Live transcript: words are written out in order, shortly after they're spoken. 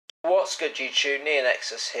What's good YouTube,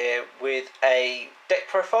 NeoNexudus here with a deck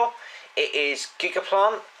profile. It is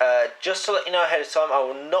Gigaplant. Just to let you know ahead of time, I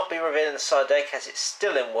will not be revealing the side deck as it's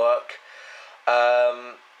still in work.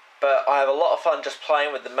 But I have a lot of fun just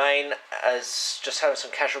playing with the main, as just having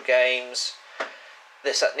some casual games,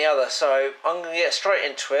 this, that and the other. So I'm going to get straight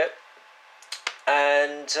into it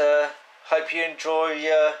and hope you enjoy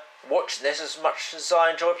watching this as much as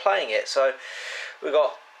I enjoy playing it. So we've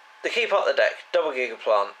got the key part of the deck, double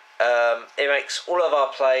Gigaplant. It makes all of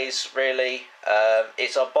our plays, really.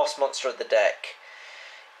 It's our boss monster of the deck.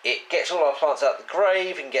 It gets all our plants out of the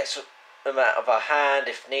grave and gets them out of our hand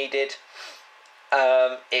if needed.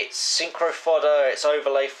 It's synchro fodder, it's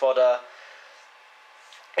overlay fodder.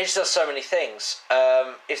 It just does so many things.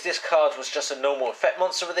 If this card was just a normal effect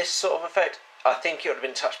monster with this sort of effect, I think it would have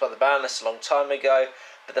been touched by the ban list a long time ago.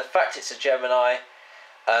 But the fact it's a Gemini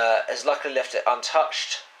has luckily left it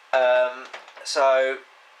untouched. So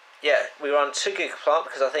yeah, we run 2 Gigaplant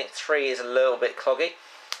because I think 3 is a little bit cloggy,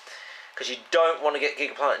 because you don't want to get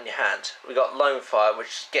Gigaplant in your hand. We got Lone Fire,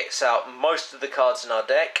 which gets out most of the cards in our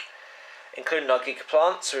deck, including our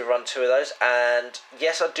Gigaplant, so we run 2 of those. And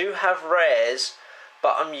yes, I do have rares,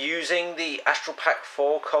 but I'm using the Astral Pack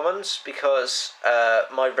 4 commons because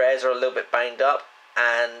my rares are a little bit banged up,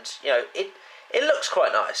 and you know, it looks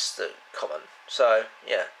quite nice, the common. So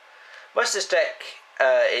yeah, most of this deck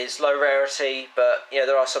is low rarity, but you know,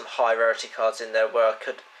 there are some high rarity cards in there where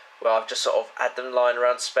I've just sort of had them lying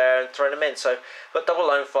around spare and thrown them in. So got double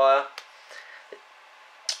Lone Fire,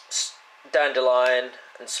 Dandelion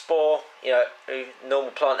and Spore, you know, normal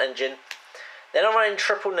plant engine. Then I'm running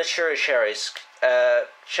triple Natura Cherries.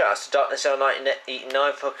 Shout out to Darkness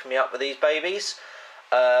L1989 for hooking me up with these babies.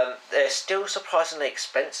 They're still surprisingly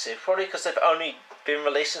expensive, probably because they've only been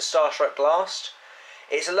released in Starstrike Blast.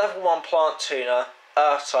 It's a level 1 plant tuner,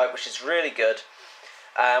 Earth type, which is really good.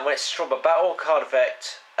 And when it's destroyed by battle or card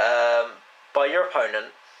effect by your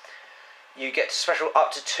opponent, you get to special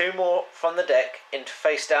up to 2 more from the deck into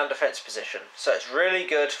face down defense position. So it's really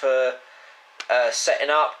good for setting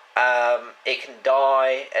up. It can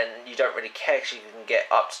die and you don't really care because you can get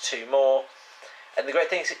up to 2 more. And the great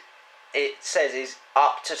thing it says is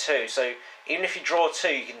up to 2. So even if you draw 2,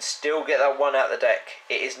 you can still get that 1 out of the deck.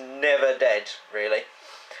 It is never dead, really.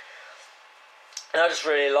 And I just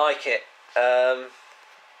really like it.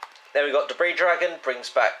 Then we got Debris Dragon, brings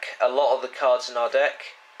back a lot of the cards in our deck.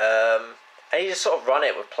 And you just sort of run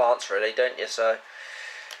it with plants, really, don't you? So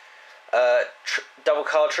double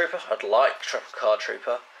Card Trooper. I'd like triple Card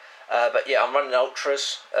Trooper. But yeah, I'm running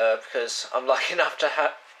Ultras because I'm lucky enough to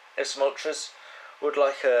have some Ultras. Would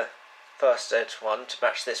like a first ed one to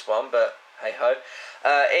match this one, but hey ho.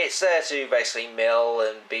 It's there to basically mill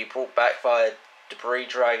and be brought back by a Debris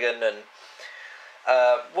Dragon, and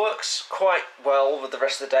works quite well with the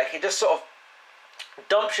rest of the deck. It just sort of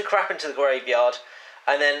dumps your crap into the graveyard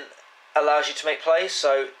and then allows you to make plays.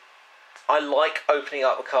 So I like opening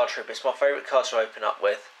up with Card Trooper. It's my favourite card to open up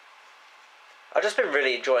with. I've just been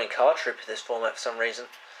really enjoying Card Trooper this format for some reason.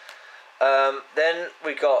 Then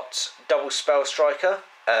we got double Spell Striker.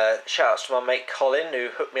 Shout outs to my mate Colin, who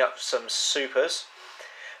hooked me up with some supers.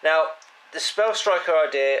 Now, the Spell Striker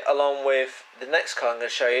idea, along with the next card I'm going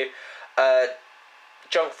to show you,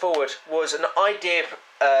 Junk Forward, was an idea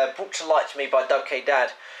brought to light to me by Doug K.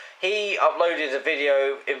 Dad. He uploaded a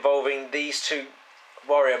video involving these 2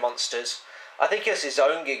 warrior monsters. I think it's his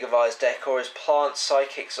own Gigavise deck or his Plant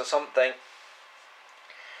Psychics or something.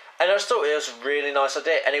 And I just thought it was a really nice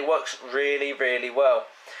idea, and it works really, really well.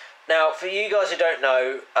 Now, for you guys who don't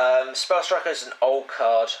know, Spell Striker is an old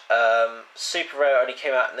card. Super rare, only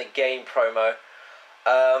came out in the game promo.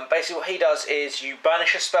 Basically what he does is you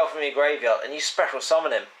banish a spell from your graveyard and you special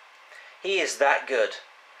summon him. He is that good.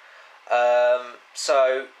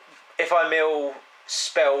 So if I mill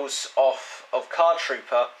spells off of Card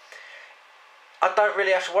Trooper, I don't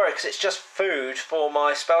really have to worry because it's just food for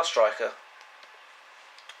my Spell Striker.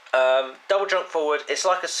 Double Junk Forward, it's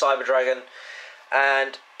like a Cyber Dragon,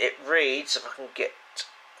 and it reads, if I can get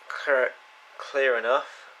clear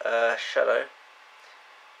enough, Shadow.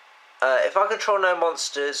 If I control no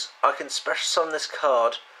monsters, I can special summon this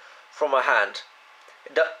card from my hand.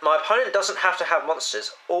 My opponent doesn't have to have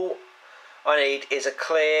monsters. All I need is a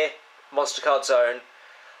clear monster card zone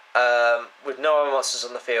with no other monsters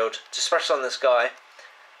on the field to special summon this guy.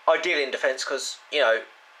 Ideally in defense, because you know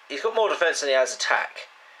he's got more defense than he has attack.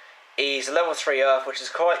 He's a level 3 Earth, which is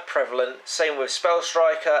quite prevalent. Same with Spell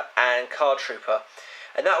Striker and Card Trooper,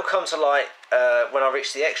 and that will come to light when I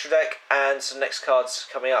reach the extra deck and some next cards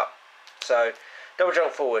coming up. So, double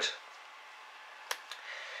Jump Forward.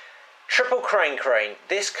 Triple Crane.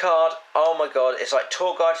 This card, oh my god, it's like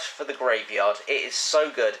tour guide for the graveyard. It is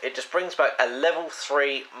so good. It just brings back a level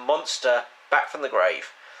 3 monster back from the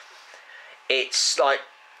grave. It's like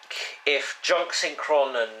if Junk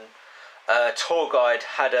Synchron and Tour Guide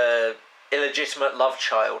had a illegitimate love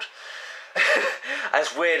child.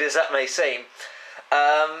 As weird as that may seem.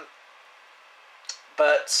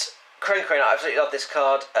 But Crane, I absolutely love this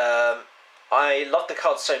card. I love the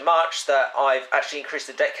card so much that I've actually increased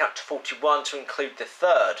the deck count to 41 to include the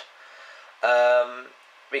third.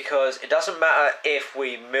 Because it doesn't matter if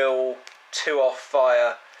we mill 2 off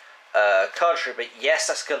fire card trooper. Yes,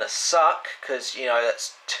 that's going to suck, because, you know,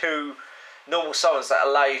 that's 2 normal summons that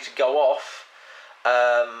allow you to go off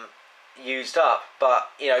used up. But,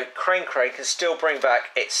 you know, Crane can still bring back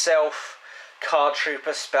itself, card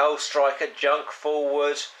trooper, spell striker, junk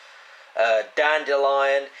forward,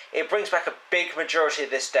 dandelion. It brings back a big majority of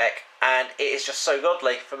this deck, and it is just so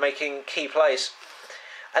godly for making key plays.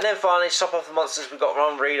 And then finally, to top off the monsters, we've got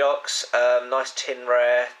Ron Redox, nice tin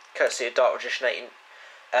rare, courtesy of Dark Magician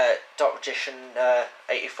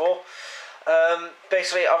 84.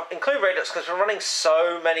 Basically, I've included Redox because we're running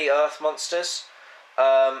so many Earth monsters,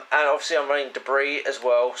 and obviously I'm running Debris as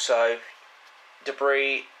well. So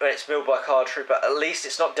Debris, when it's milled by card trooper, at least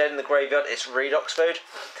it's not dead in the graveyard. It's Redox food.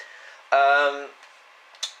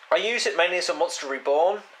 I use it mainly as a monster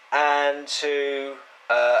reborn and to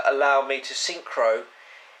allow me to synchro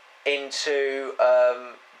into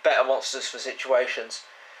better monsters for situations.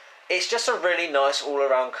 It's just a really nice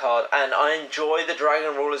all-around card, and I enjoy the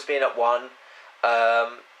Dragon Rulers being at 1,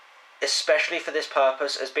 especially for this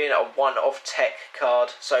purpose, as being a one-off tech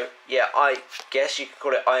card. So yeah, I guess you could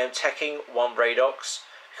call it I am teching 1 Redox,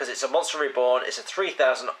 because it's a monster reborn. It's a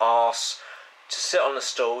 3000 arse to sit on the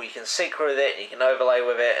stool. You can synchro with it, you can overlay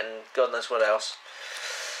with it, and God knows what else.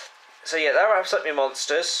 So yeah, that wraps up your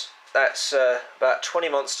monsters. That's about 20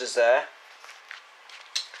 monsters there.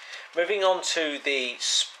 Moving on to the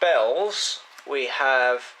spells, we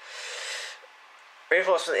have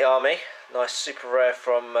Reinforcement of the Army, nice super rare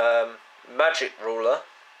from Magic Ruler.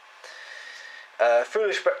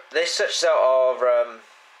 This searches out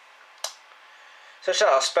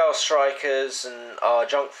our spell strikers and our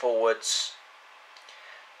junk forwards.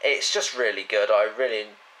 It's just really good. I really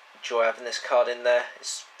enjoy having this card in there.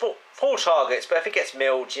 It's full targets, but if it gets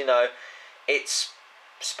milled, you know, it's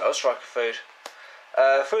spell striker food.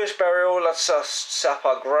 Foolish Burial lets us set up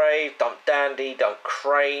our grave, dump Dandy, dump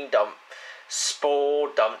Crane, dump Spore,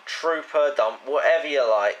 dump Trooper, dump whatever you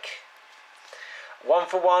like. 1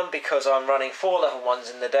 for 1 because I'm running 4 level 1s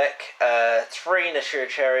in the deck, 3 Nashira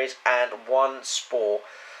Cherries and 1 Spore.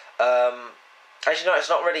 As you know, it's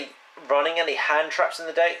not really running any hand traps in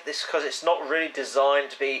the deck. This is because it's not really designed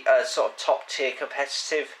to be a sort of top tier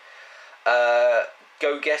competitive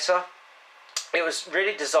go-getter. It was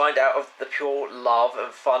really designed out of the pure love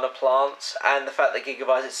and fun of plants, and the fact that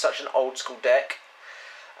Gigavise is such an old school deck.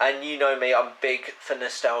 And you know me, I'm big for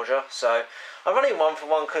nostalgia, so I'm running 1 for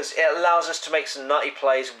 1 because it allows us to make some nutty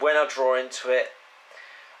plays when I draw into it,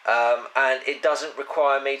 and it doesn't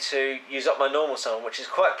require me to use up my normal summon, which is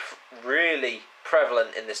quite really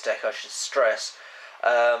prevalent in this deck, I should stress,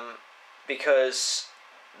 because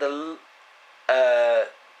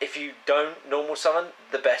if you don't normal summon,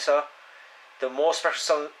 the better. The more special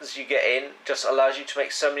summons you get in just allows you to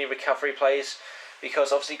make so many recovery plays,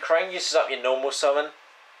 because obviously Crane uses up your normal summon,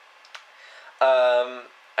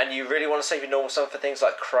 and you really want to save your normal summon for things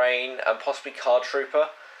like Crane and possibly Card Trooper.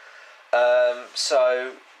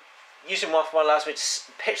 So using 1 for 1 allows me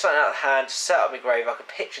to pitch something out of hand, set up my grave. I can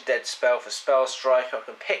pitch a dead spell for Spell Strike, I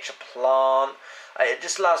can pitch a plant. It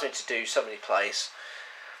just allows me to do so many plays.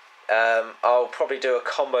 I'll probably do a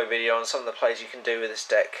combo video on some of the plays you can do with this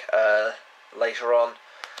deck later on.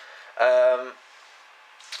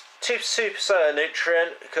 2 Super Solar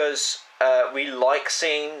Nutrient because we like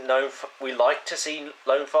to see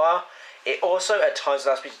Lone Fire. It also at times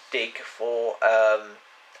allows me to dig for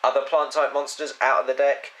other plant type monsters out of the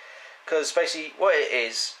deck, because basically what it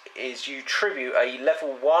is you tribute a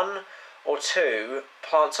level 1 or 2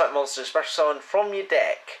 plant type monster special summon from your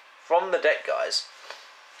deck, from the deck guys,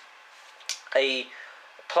 a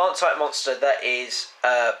plant type monster that is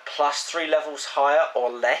 +3 levels higher or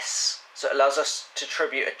less. So it allows us to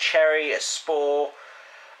tribute a cherry, a spore,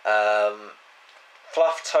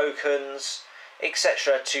 fluff tokens,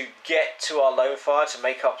 etc. to get to our Lone Fire to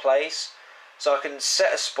make our plays. So I can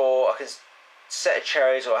set a spore, I can set a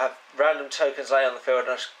cherries, or have random tokens laying on the field,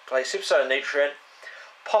 and I play Super Solar Nutrient,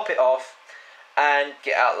 pop it off, and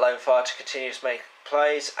get out Lone Fire to continue to make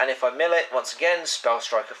plays. And if I mill it, once again, Spell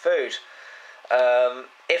Striker food.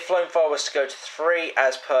 if Lone Fire was to go to 3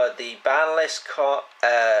 as per the ban list,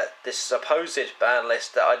 this supposed ban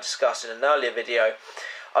list that I discussed in an earlier video,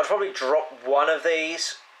 I'd probably drop one of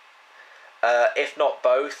these, if not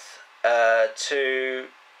both,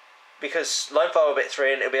 because Lone Fire will be at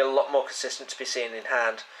 3 and it'll be a lot more consistent to be seen in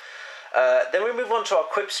hand. Then we move on to our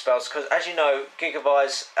equip spells, because as you know,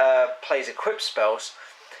 Gigavise plays equip spells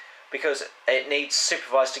because it needs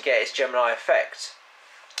Supervise to get its Gemini effect.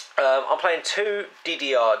 I'm playing 2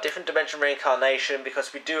 DDR, Different Dimension Reincarnation,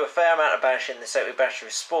 because we do a fair amount of banishing in this set. We banish through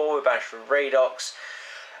Spore, we banish through Redox,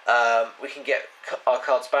 we can get our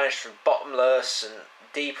cards banished through Bottomless and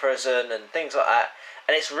Deprison and things like that,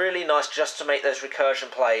 and it's really nice just to make those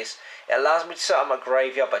recursion plays. It allows me to set up my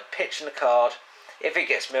graveyard by pitching the card. If it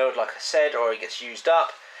gets milled, like I said, or it gets used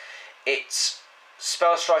up, it's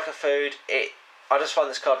Spell Striker food. I just find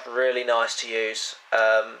this card really nice to use.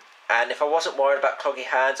 And if I wasn't worried about cloggy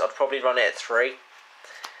hands, I'd probably run it at 3.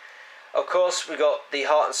 Of course, we got the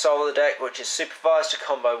Heart and Soul of the deck, which is Supervised to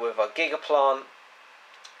combo with our Gigaplant.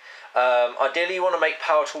 Ideally, you want to make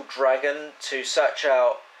Power Tool Dragon to search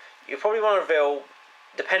out. You probably want to reveal,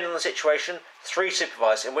 depending on the situation, 3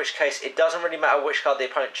 Supervised, in which case it doesn't really matter which card the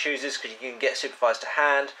opponent chooses, because you can get Supervised to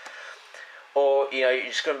hand. Or, you know, you're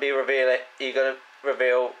just going to be you're going to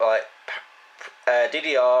reveal like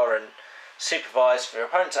DDR and Supervised for your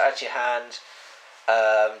opponent to add to your hand.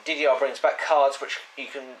 DDR brings back cards which you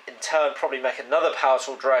can in turn probably make another Power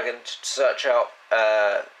Tool Dragon to search out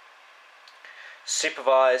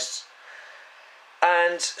Supervised.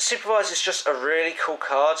 And Supervised is just a really cool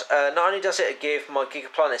card. Not only does it give my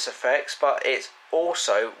Gigaplant its effects, but it's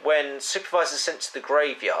also, when Supervised is sent to the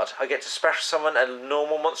graveyard, I get to special summon a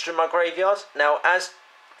normal monster in my graveyard. Now, as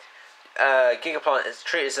Gigaplant is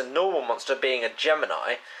treated as a normal monster, being a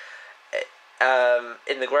Gemini,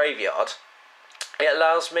 in the graveyard, it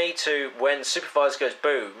allows me to, when Supervised goes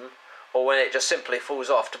boom, or when it just simply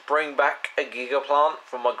falls off, to bring back a Gigaplant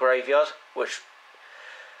from my graveyard, which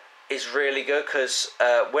is really good, because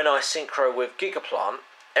when I synchro with Gigaplant,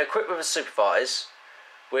 equipped with a Supervise,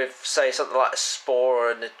 with say something like a Spore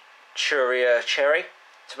or a Naturia Cherry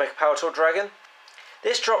to make a Power Tool Dragon,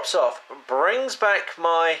 this drops off, brings back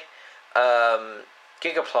my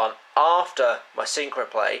Gigaplant after my synchro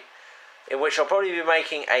play, in which I'll probably be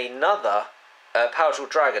making another Power Tool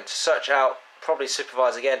Dragon to search out, probably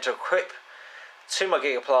Supervise again, to equip to my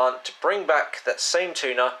Gigaplant, to bring back that same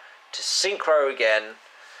tuner, to synchro again,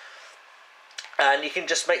 and you can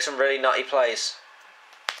just make some really nutty plays.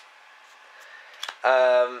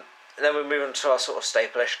 Then we move on to our sort of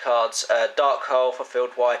staple-ish cards. Dark Hole for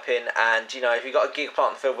field wiping, and you know, if you've got a Gigaplant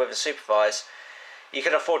in the field with a Supervise, you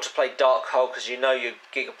can afford to play Dark Hole because you know your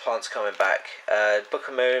Gigaplant's coming back. Book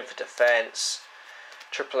of Moon for defense,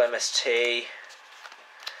 triple MST.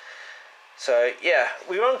 So yeah,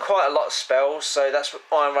 we run quite a lot of spells, so that's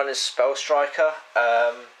why I'm running Spell Striker.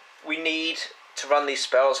 We need to run these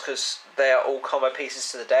spells because they are all combo pieces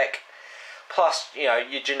to the deck, plus, you know,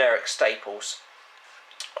 your generic staples,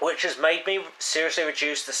 which has made me seriously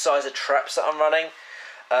reduce the size of traps that I'm running.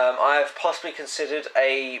 I have possibly considered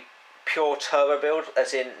a pure turbo build,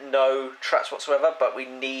 as in no traps whatsoever, but we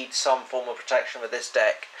need some form of protection with this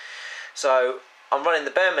deck. So I'm running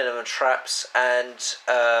the bare minimum traps and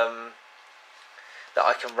that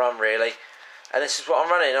I can run, really. And this is what I'm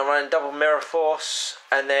running. I'm running double Mirror Force,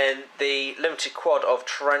 and then the limited quad of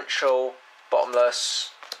Torrential,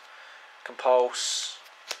 Bottomless, Compulse,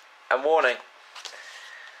 and Warning.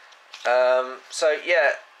 So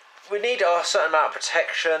yeah, we need a certain amount of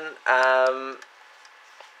protection.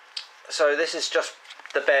 So this is just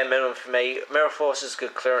the bare minimum for me. Mirror Force is a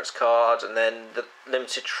good clearance card, and then the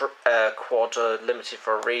limited quad are limited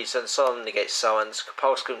for a reason. Some negate summons.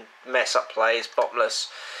 Compulse can mess up plays. Bottomless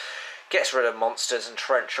gets rid of monsters, and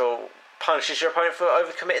Torrential punishes your opponent for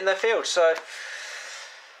overcommitting their field. So,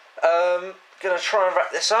 gonna try and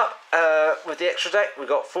wrap this up with the extra deck. We've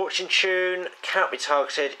got Fortune Tune, cannot be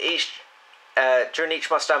targeted. During each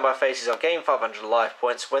of my standby phases, I'll gain 500 life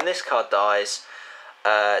points. When this card dies,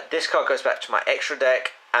 this card goes back to my extra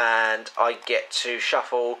deck, and I get to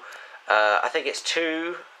shuffle. I think it's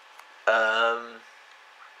two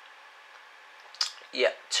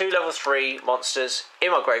level 3 monsters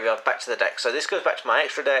in my graveyard back to the deck. So this goes back to my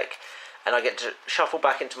extra deck, and I get to shuffle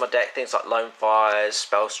back into my deck things like Lone Fires,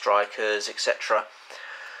 Spell Strikers, etc.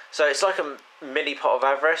 So it's like a mini Pot of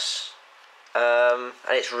Avarice, and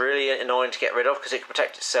it's really annoying to get rid of because it can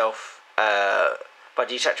protect itself by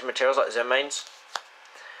detaching materials like Zen Mains.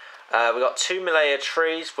 We've got 2 Malaya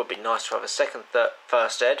Trees. Would be nice to have a second,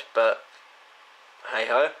 first ed, but hey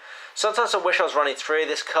ho. Sometimes I wish I was running 3 of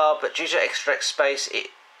this card, but due to extra deck space, it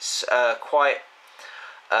It's quite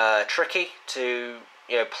tricky to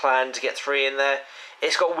plan to get 3 in there.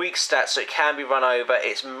 It's got weak stats, so it can be run over.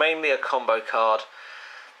 It's mainly a combo card,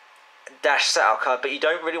 dash setup card, but you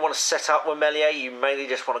don't really want to set up with melee. You mainly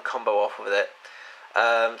just want to combo off with it.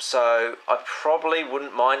 So I probably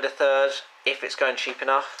wouldn't mind a 3rd if it's going cheap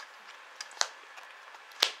enough.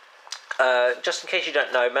 Just in case you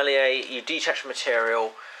don't know, melee, you detach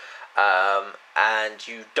material, and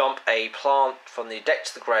you dump a plant from the deck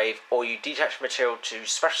to the grave, or you detach material to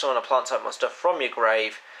special summon a plant type monster from your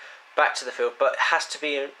grave back to the field, but it has to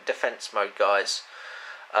be in defense mode, guys.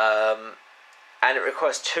 And it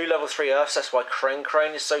requires 2 level 3 earths. That's why Crane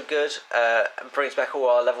is so good, and brings back all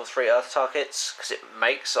our level 3 earth targets, because it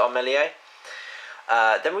makes our melee.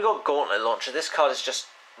 Then we got Gauntlet Launcher. This card is just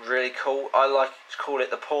really cool. I like to call it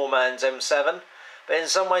the poor man's M7, but in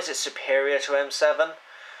some ways it's superior to M7.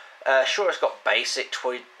 Sure, it's got basic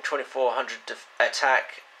 2400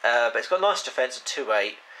 attack, but it's got nice defense of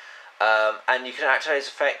 2-8, and you can activate its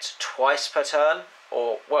effect twice per turn,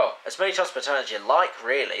 or, well, as many times per turn as you like,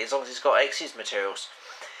 really, as long as it's got Xyz materials.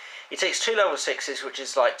 It takes 2 level 6s, which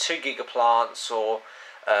is like 2 Gigaplants, or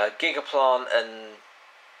Gigaplant and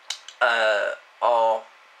our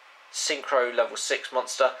Synchro level 6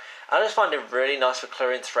 monster. I just find it really nice for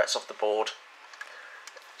clearing threats off the board.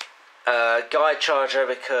 Guide Charger,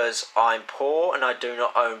 because I'm poor and I do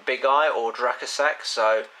not own Big Eye or Dracosac,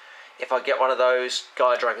 so if I get one of those,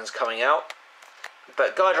 Gaia Dragon's coming out.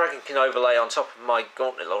 But Gaia Dragon can overlay on top of my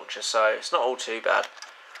Gauntlet Launcher, so it's not all too bad.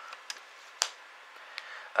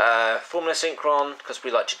 Formula Synchron, because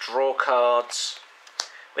we like to draw cards.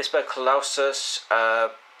 Whisper Colossus.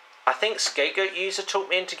 I think Scapegoat User talked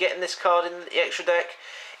me into getting this card in the extra deck.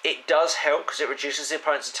 It does help because it reduces the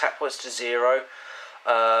opponent's attack points to 0.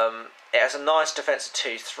 It has a nice defense of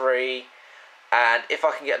 2-3, and if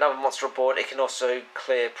I can get another monster aboard, it can also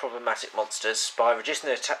clear problematic monsters by reducing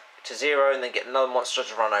the attack to 0 and then get another monster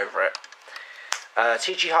to run over it.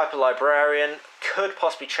 TG Hyper Librarian could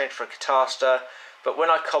possibly change for a Catastar, but when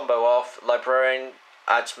I combo off, Librarian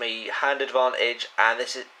adds me hand advantage, and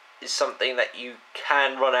this is something that you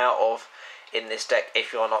can run out of in this deck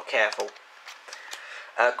if you're not careful.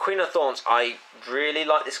 Queen of Thorns, I really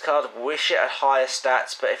like this card. Wish it had higher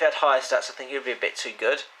stats, but if it had higher stats, I think it would be a bit too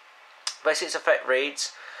good. Basically, its effect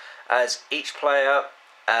reads as each player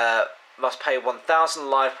must pay 1,000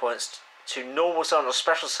 life points to normal summon or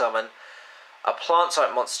special summon a plant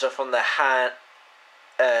type monster from their hand.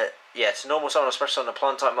 To normal summon or special summon a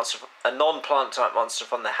plant type monster, a non-plant type monster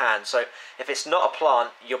from their hand. So if it's not a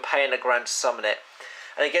plant, you're paying £1,000 to summon it.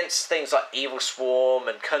 And against things like Evil Swarm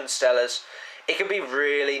and Constellars, it can be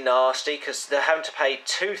really nasty because they're having to pay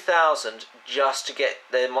 2,000 just to get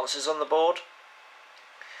their monsters on the board.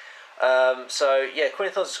 So yeah, Queen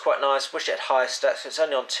of Thorns is quite nice. Wish it had higher stats. It's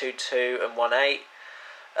only on 2-2 and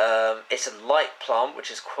 1-8. It's a light plant,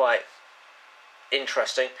 which is quite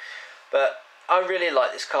interesting. But I really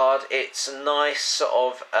like this card. It's a nice sort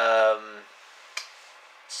of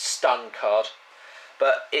stun card.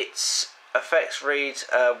 But its effects read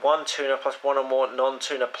 1 tuner plus 1 or more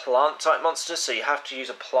non-tuner plant type monsters. So you have to use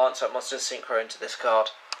a plant type monster to synchro into this card.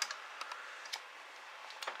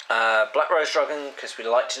 Black Rose Dragon, because we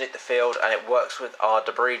like to nuke the field, and it works with our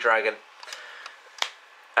Debris Dragon.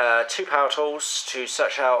 2 power tools to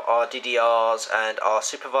search out our DDRs and our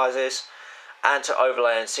supervisors, and to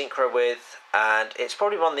overlay and synchro with, and it's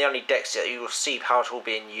probably one of the only decks that you will see power tool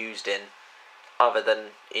being used in, other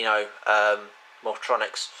than,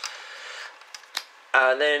 Morphtronics.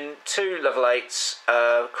 And then 2 level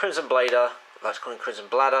 8s, Crimson Blader, I like to call him Crimson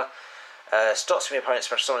Bladder, stops me opponent's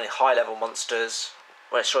special summoning high level monsters.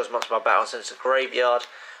 When it destroys a monster by battle, sends it to the graveyard.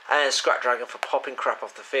 And Scrap Dragon for popping crap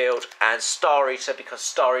off the field. And Star Eater, because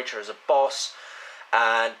Star Eater is a boss.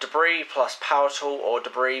 And Debris plus Power Tool, or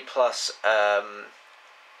Debris plus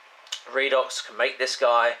Redox can make this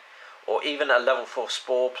guy. Or even a level 4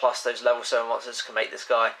 Spore plus those level 7 monsters can make this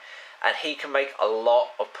guy. And he can make a lot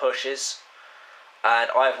of pushes.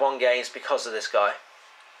 And I have won games because of this guy.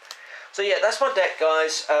 So yeah, that's my deck,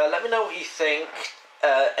 guys. Let me know what you think.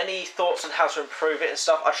 Any thoughts on how to improve it and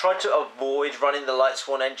stuff. I tried to avoid running the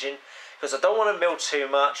Lightsworn engine because I don't want to mill too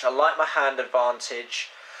much. I like my hand advantage,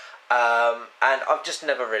 and I've just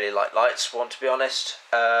never really liked Lightsworn, to be honest.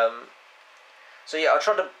 So yeah, I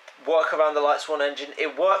tried to work around the Lightsworn engine.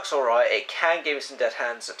 It works alright. It can give me some dead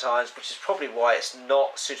hands at times, which is probably why it's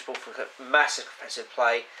not suitable for massive competitive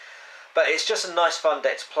play. But it's just a nice fun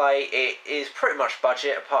deck to play. It is pretty much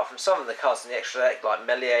budget, apart from some of the cards in the extra deck, like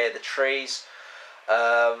Melee of the Trees.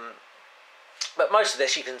 But most of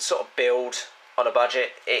this you can sort of build on a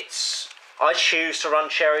budget. I choose to run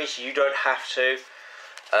cherries, you don't have to.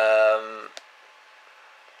 I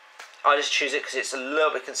just choose it because it's a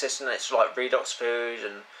little bit consistent. It's like redox food,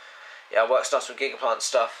 and yeah, it works nice with Gigaplant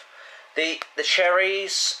stuff. The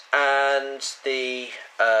cherries and the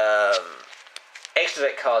extra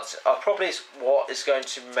deck cards are probably what is going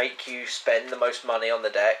to make you spend the most money on the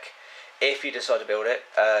deck if you decide to build it.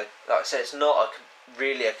 Like I said, it's not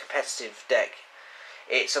really a competitive deck.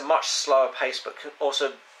 It's a much slower pace, but can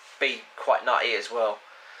also be quite nutty as well.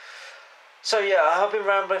 So yeah, I've been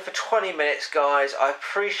rambling for 20 minutes, guys. I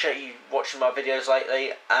appreciate you watching my videos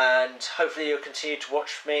lately, and hopefully you'll continue to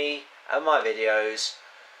watch me and my videos,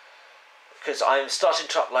 because I'm starting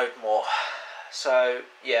to upload more. So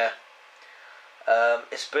yeah,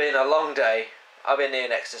 it's been a long day. I've been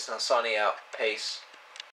NeoNexudus and I'm signing out. Peace.